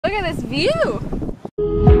at this view!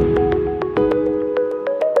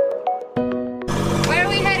 Where are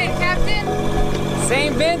we headed, Captain?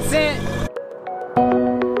 St. Vincent!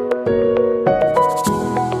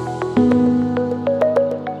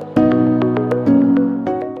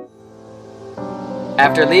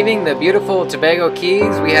 After leaving the beautiful Tobago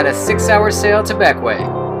Keys, we had a 6-hour sail to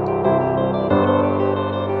Beck-WAYYY.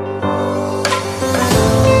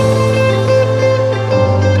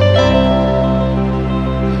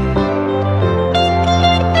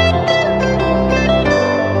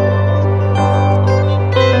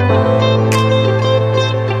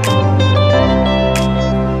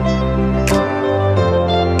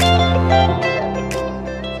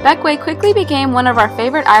 Beck-WAYYY quickly became one of our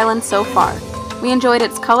favorite islands so far. We enjoyed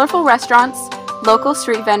its colorful restaurants, local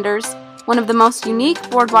street vendors, one of the most unique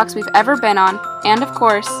boardwalks we've ever been on, and of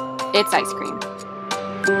course, its ice cream.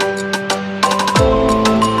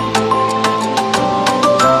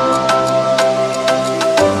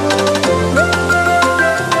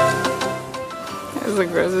 That's the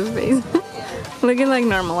grossest face. Looking like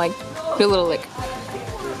normal, like do a little lick.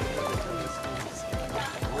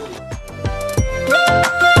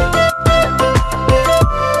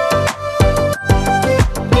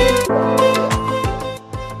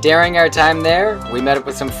 During our time there, we met up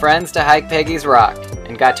with some friends to hike Peggy's Rock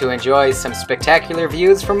and got to enjoy some spectacular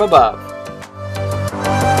views from above.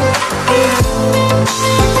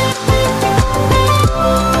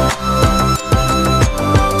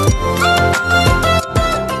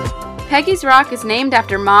 Peggy's Rock is named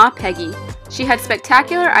after Ma Peggy. She had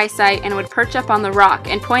spectacular eyesight and would perch up on the rock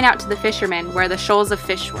and point out to the fishermen where the shoals of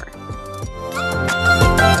fish were.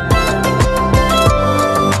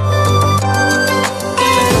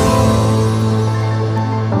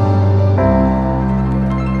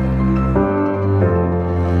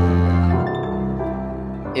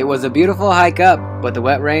 It was a beautiful hike up, but the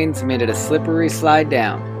wet rains made it a slippery slide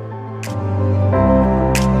down.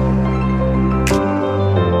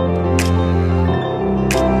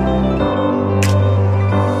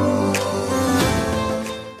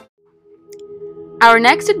 Our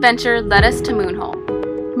next adventure led us to Moon Hole.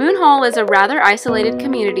 Moon Hole is a rather isolated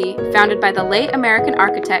community founded by the late American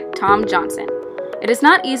architect Tom Johnson. It is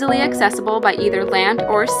not easily accessible by either land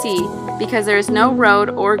or sea because there is no road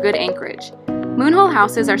or good anchorage. Moon Hole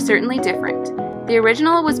houses are certainly different. The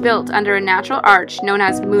original was built under a natural arch known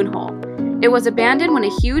as Moon Hole. It was abandoned when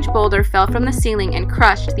a huge boulder fell from the ceiling and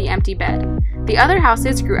crushed the empty bed. The other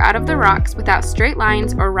houses grew out of the rocks without straight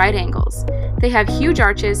lines or right angles. They have huge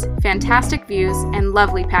arches, fantastic views, and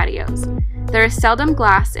lovely patios. There is seldom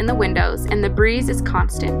glass in the windows and the breeze is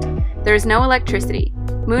constant. There is no electricity.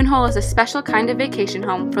 Moon Hole is a special kind of vacation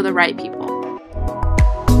home for the right people.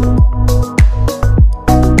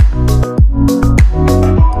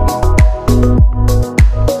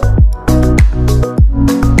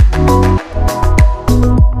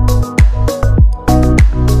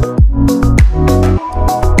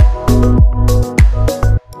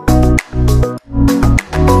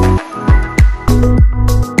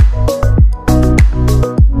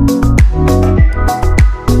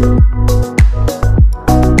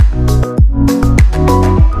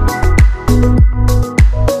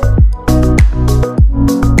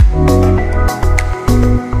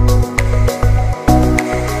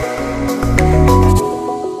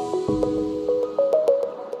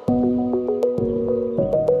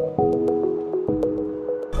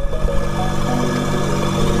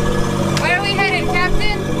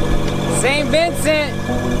 St. Vincent!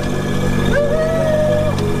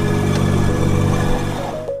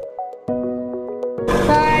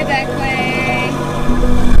 Bye, Beck-WAYYY.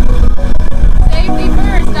 Safety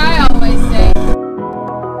first, I always say.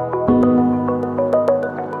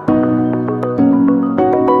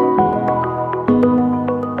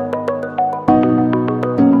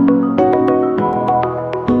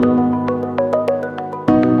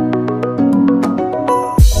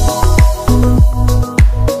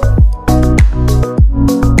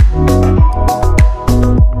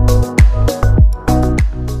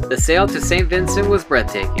 The sail to St. Vincent was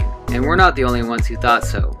breathtaking, and we're not the only ones who thought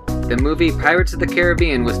so. The movie Pirates of the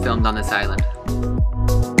Caribbean was filmed on this island.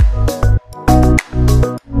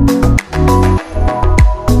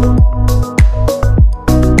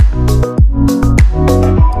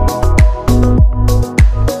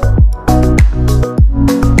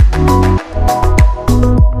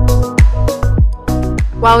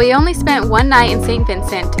 While we only spent one night in St.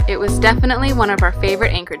 Vincent, it was definitely one of our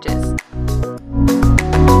favorite anchorages.